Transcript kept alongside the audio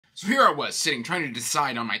So here I was, sitting, trying to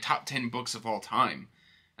decide on my top 10 books of all time.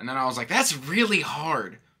 And then I was like, that's really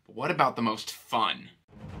hard. But what about the most fun?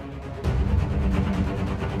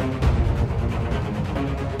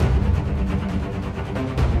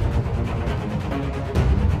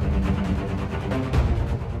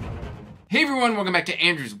 Hey everyone, welcome back to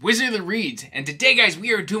Andrew's Wizard of Reads, and today guys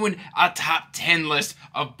we are doing a top 10 list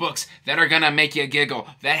of books that are gonna make you giggle,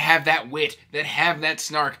 that have that wit, that have that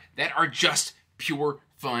snark, that are just pure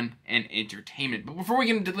fun and entertainment. But before we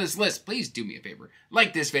get into this list, please do me a favor,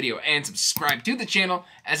 like this video and subscribe to the channel,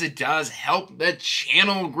 as it does help the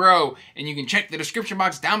channel grow. And you can check the description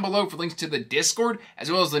box down below for links to the Discord,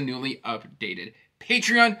 as well as the newly updated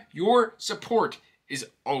Patreon. Your support is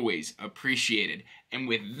always appreciated. And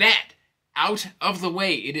with that out of the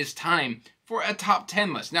way, it is time for a top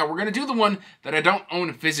 10 list. Now, we're going to do the one that I don't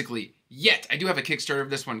own physically yet. I do have a Kickstarter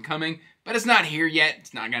of this one coming, but it's not here yet.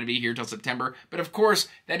 It's not going to be here till September. But of course,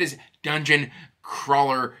 that is Dungeon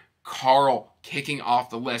Crawler Carl kicking off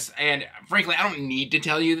the list. And frankly, I don't need to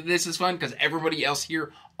tell you that this is fun because everybody else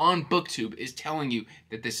here on BookTube is telling you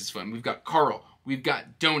that this is fun. We've got Carl. We've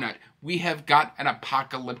got Donut. We have got an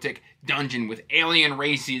apocalyptic dungeon with alien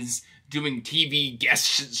races doing TV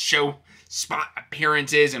guest show spot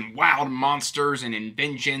appearances and wild monsters and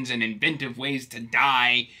inventions and inventive ways to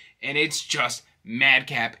die. And it's just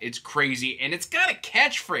madcap. It's crazy. And it's got a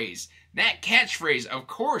catchphrase. That catchphrase, of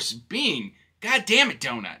course, being, God damn it,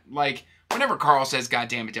 Donut. Like, whenever Carl says, God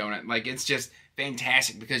damn it, Donut, like, it's just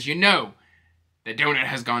fantastic because you know that Donut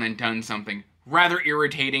has gone and done something rather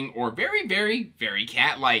irritating or very, very, very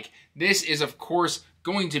cat-like. This is, of course,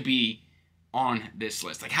 going to be on this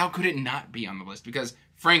list. Like, how could it not be on the list? Because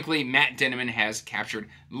frankly, Matt Denneman has captured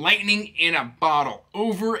lightning in a bottle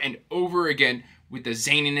over and over again with the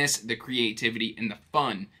zaniness, the creativity, and the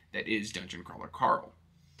fun that is Dungeon Crawler Carl.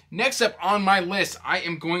 Next up on my list, I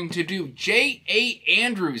am going to do J.A.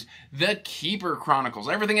 Andrews' The Keeper Chronicles.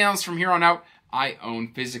 Everything else from here on out, I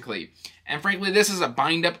own physically. And frankly, this is a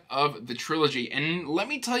bind-up of the trilogy. And let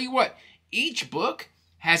me tell you what, each book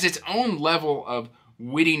has its own level of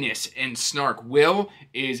wittiness and snark. Will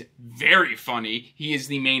is very funny. He is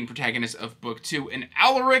the main protagonist of book 2. And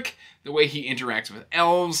Alaric, the way he interacts with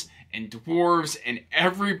elves and dwarves and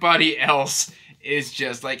everybody else is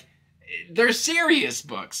just like, they're serious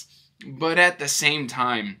books. But at the same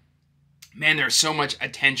time, man, there's so much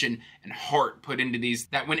attention and heart put into these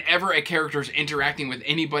that whenever a character is interacting with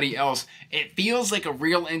anybody else, it feels like a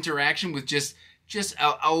real interaction with just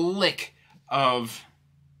a lick of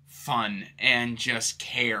fun and just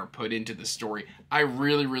care put into the story. I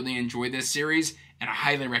really, really enjoy this series, and I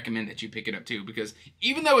highly recommend that you pick it up too, because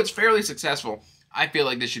even though it's fairly successful, I feel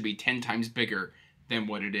like this should be 10 times bigger than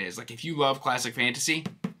what it is. Like, if you love classic fantasy,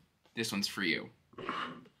 this one's for you.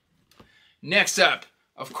 Next up,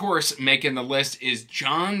 of course, making the list is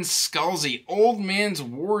John Scalzi, Old Man's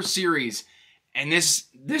War series. And this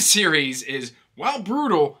series is, while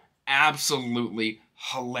brutal, absolutely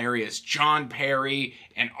hilarious. John Perry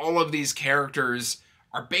and all of these characters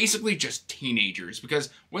are basically just teenagers, because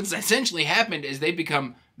what's essentially happened is they've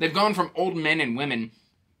gone from old men and women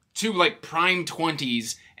to like prime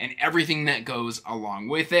 20s and everything that goes along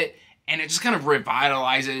with it, and it just kind of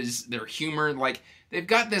revitalizes their humor. Like, they've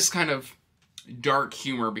got this kind of dark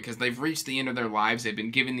humor because they've reached the end of their lives, they've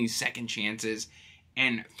been given these second chances,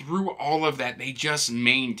 and through all of that they just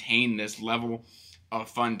maintain this level of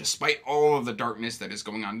fun despite all of the darkness that is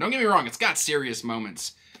going on. Don't get me wrong, it's got serious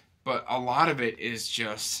moments, but a lot of it is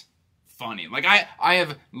just funny. Like, I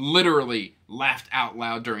have literally laughed out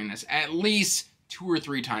loud during this at least 2 or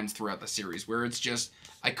 3 times throughout the series, where it's just,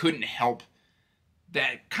 I couldn't help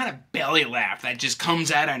that kind of belly laugh that just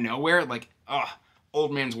comes out of nowhere. Like,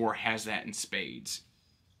 Old Man's War has that in spades.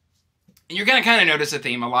 And you're going to kind of notice a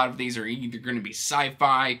theme. A lot of these are either going to be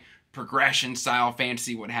sci-fi, progression style,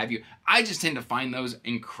 fantasy, what have you. I just tend to find those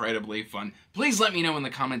incredibly fun. Please let me know in the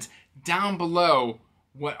comments down below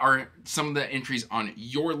what are some of the entries on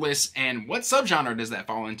your list and what subgenre does that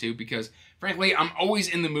fall into, because frankly, I'm always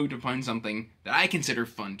in the mood to find something that I consider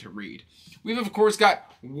fun to read. We've of course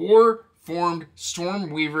got War-Formed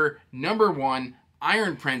Stormweaver #1,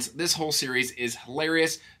 Iron Prince. This whole series is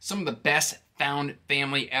hilarious. Some of the best found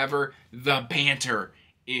family ever. The banter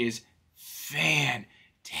is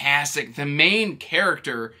fantastic. The main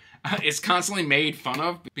character is constantly made fun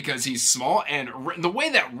of because he's small, and the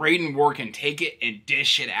way that Raiden War can take it and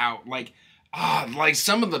dish it out, like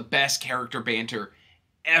some of the best character banter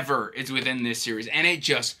ever is within this series, and it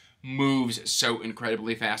just moves so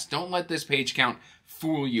incredibly fast. Don't let this page count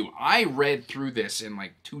fool you. I read through this in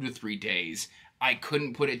like 2 to 3 days. I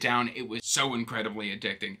couldn't put it down. It was so incredibly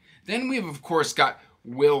addicting. Then we've of course got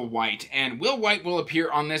Will White. And Will White will appear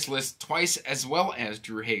on this list twice as well as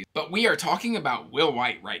Drew Hayes. But we are talking about Will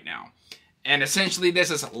White right now. And essentially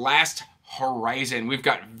this is Last Horizon. We've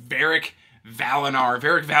got Varric Valinar.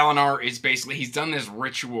 Varric Valinar is basically, he's done this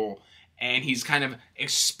ritual and he's kind of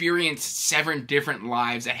experienced 7 different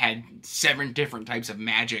lives that had 7 different types of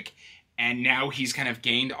magic. And now he's kind of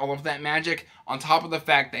gained all of that magic on top of the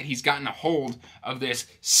fact that he's gotten a hold of this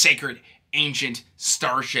sacred ancient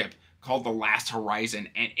starship called the Last Horizon.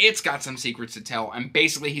 And it's got some secrets to tell. And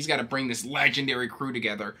basically he's got to bring this legendary crew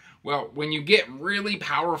together. Well, when you get really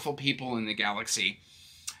powerful people in the galaxy,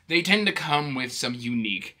 they tend to come with some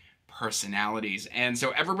unique personalities. And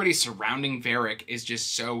so everybody surrounding Varric is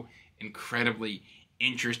just so incredibly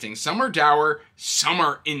interesting. Some are dour, some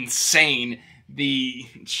are insane. The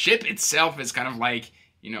ship itself is kind of like,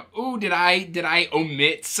 you know, ooh, did I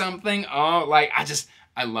omit something? Oh, like,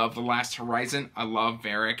 I love The Last Horizon. I love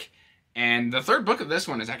Varric. And the 3rd book of this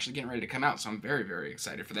one is actually getting ready to come out, so I'm very, very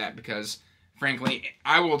excited for that because, frankly,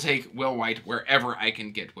 I will take Will White wherever I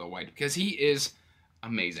can get Will White because he is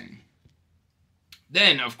amazing.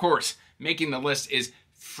 Then, of course, making the list is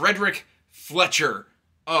Frederick Fletcher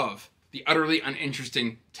of The Utterly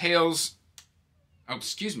Uninteresting Tales...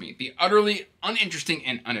 The Utterly Uninteresting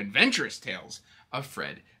and Unadventurous Tales of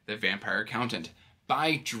Fred the Vampire Accountant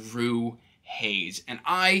by Drew Hayes. And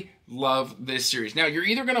I love this series. Now, you're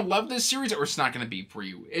either going to love this series or it's not going to be for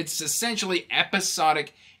you. It's essentially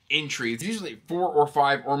episodic intrigues, usually 4 or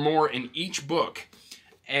 5 or more in each book.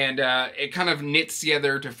 And it kind of knits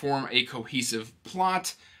together to form a cohesive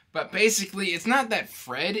plot. But basically, it's not that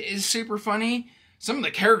Fred is super funny. Some of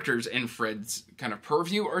the characters in Fred's kind of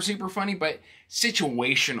purview are super funny, but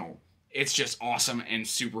situational. It's just awesome and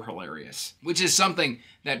super hilarious, which is something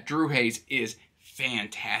that Drew Hayes is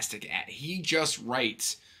fantastic at. He just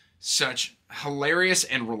writes such hilarious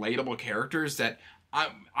and relatable characters that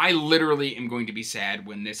I literally am going to be sad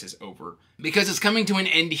when this is over because it's coming to an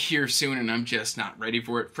end here soon and I'm just not ready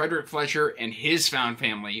for it. Frederick Fletcher and his found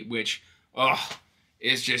family, which,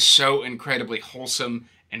 is just so incredibly wholesome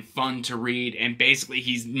and fun to read. And basically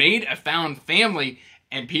he's made a found family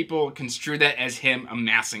and people construe that as him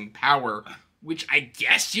amassing power, which I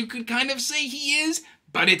guess you could kind of say he is,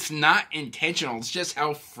 but it's not intentional. It's just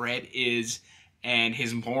how Fred is and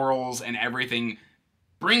his morals and everything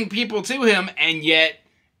bring people to him, and yet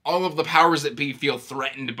all of the powers that be feel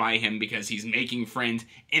threatened by him because he's making friends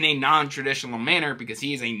in a non-traditional manner because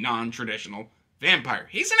he is a non-traditional vampire.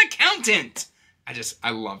 He's an accountant!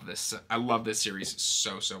 I love this. I love this series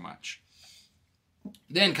so much.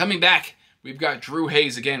 Then coming back, we've got Drew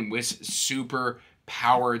Hayes again with super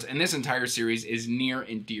powers, and this entire series is near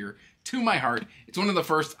and dear to my heart. It's one of the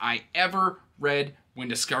first I ever read when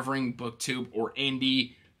discovering BookTube or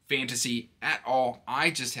indie fantasy at all. I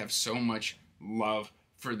just have so much love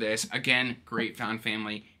for this. Again, great found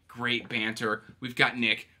family, great banter. We've got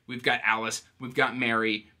Nick, we've got Alice, we've got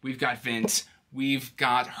Mary, we've got Vince, we've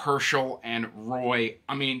got Herschel and Roy.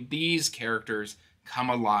 I mean, these characters come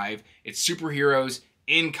alive. It's superheroes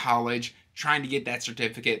in college trying to get that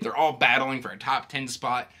certificate. They're all battling for a top 10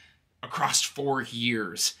 spot across 4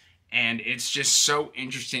 years. And it's just so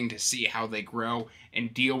interesting to see how they grow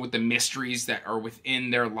and deal with the mysteries that are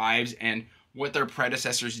within their lives and what their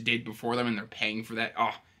predecessors did before them, and they're paying for that.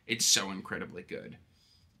 Oh, it's so incredibly good.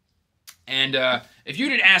 And if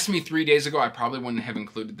you'd had asked me 3 days ago, I probably wouldn't have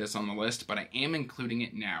included this on the list, but I am including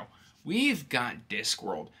it now. We've got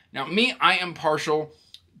Discworld. Now, I am partial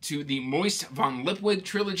to the Moist von Lipwig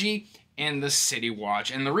trilogy and the City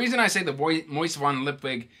Watch. And the reason I say the Moist von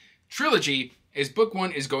Lipwig trilogy is book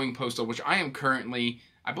 1 is Going Postal, which I am currently,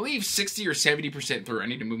 I believe, 60 or 70% through. I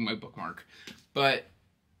need to move my bookmark. But,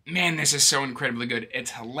 man, this is so incredibly good.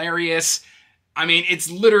 It's hilarious. I mean, it's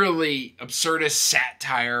literally absurdist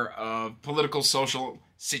satire of political, social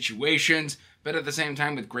situations, but at the same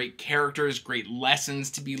time with great characters, great lessons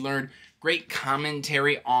to be learned, great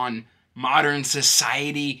commentary on modern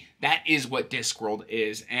society. That is what Discworld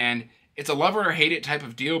is. And it's a love it or hate it type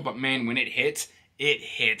of deal, but man, when it hits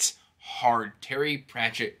hard. Terry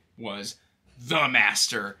Pratchett was the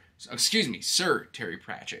master. Excuse me, Sir Terry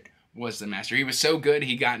Pratchett was the master. He was so good,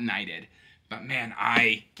 he got knighted. But man,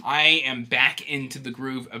 I am back into the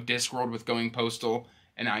groove of Discworld with Going Postal,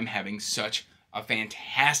 and I'm having such a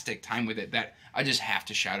fantastic time with it that I just have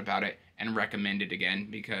to shout about it and recommend it again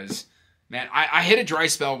because, man, I hit a dry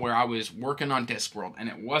spell where I was working on Discworld, and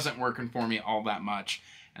it wasn't working for me all that much.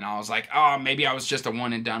 And I was like, oh, maybe I was just a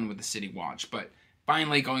one and done with the City Watch. But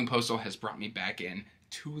finally, Going Postal has brought me back in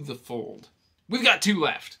to the fold. We've got 2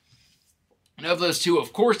 left. And of those 2,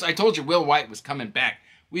 of course, I told you Will White was coming back.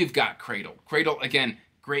 We've got Cradle. Cradle, again,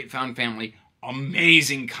 great found family.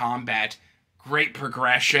 amazing combat, great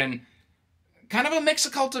progression, kind of a mix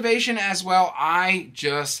of cultivation as well. I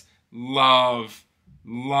just love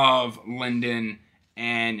Lyndon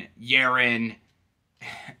and Yaren.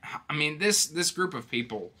 I mean, this group of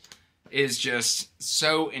people is just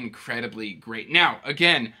so incredibly great. Now,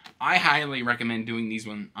 again, I highly recommend doing these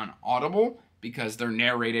one on Audible because they're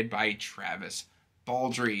narrated by Travis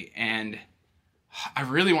Baldree, and I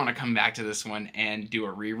really want to come back to this one and do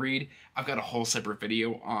a reread. I've got a whole separate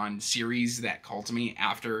video on series that called to me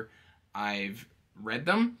after I've read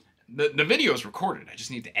them. The video is recorded. I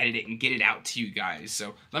just need to edit it and get it out to you guys.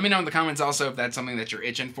 So let me know in the comments also if that's something that you're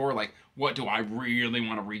itching for. Like, what do I really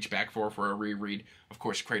want to reach back for a reread? Of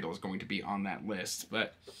course, Cradle is going to be on that list.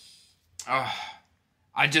 But I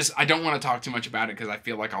don't want to talk too much about it because I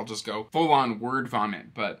feel like I'll just go full-on word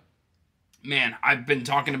vomit. But man, I've been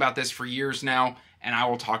talking about this for years now, and I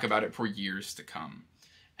will talk about it for years to come.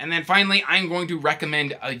 And then finally, I'm going to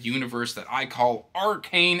recommend a universe that I call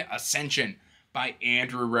Arcane Ascension by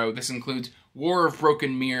Andrew Rowe. This includes War of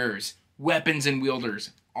Broken Mirrors, Weapons and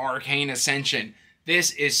Wielders, Arcane Ascension.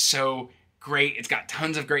 This is so great. It's got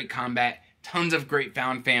tons of great combat, tons of great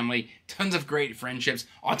found family, tons of great friendships,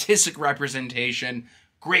 autistic representation,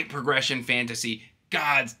 great progression fantasy,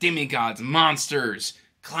 gods, demigods, monsters,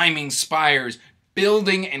 climbing spires,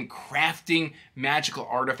 building and crafting magical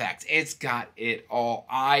artifacts. It's got it all.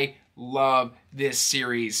 I love this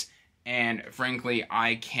series, and frankly,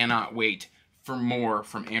 I cannot wait for more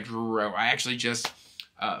from Andrew Rowe. I actually just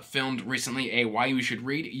filmed recently a Why You Should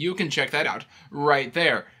Read. You can check that out right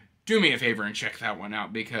there. Do me a favor and check that one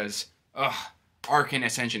out because Arcane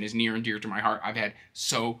Ascension is near and dear to my heart. I've had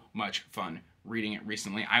so much fun reading it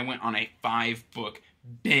recently. I went on a 5-book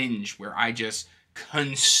binge where I just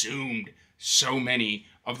consumed so many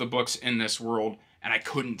of the books in this world, and I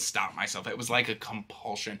couldn't stop myself. It was like a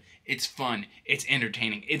compulsion. It's fun. It's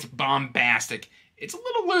entertaining. It's bombastic. It's a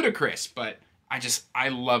little ludicrous, but I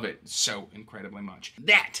love it so incredibly much.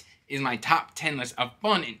 That is my top 10 list of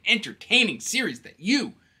fun and entertaining series that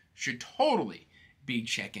you should totally be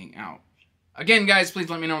checking out. Again, guys, please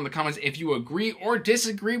let me know in the comments if you agree or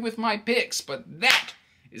disagree with my picks, but that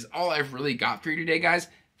is all I've really got for you today, guys.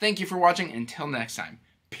 Thank you for watching. Until next time,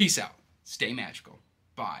 peace out. Stay magical.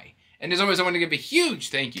 Bye. And as always, I want to give a huge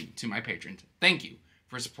thank you to my patrons. Thank you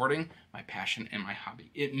for supporting my passion and my hobby.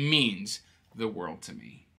 It means the world to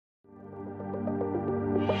me.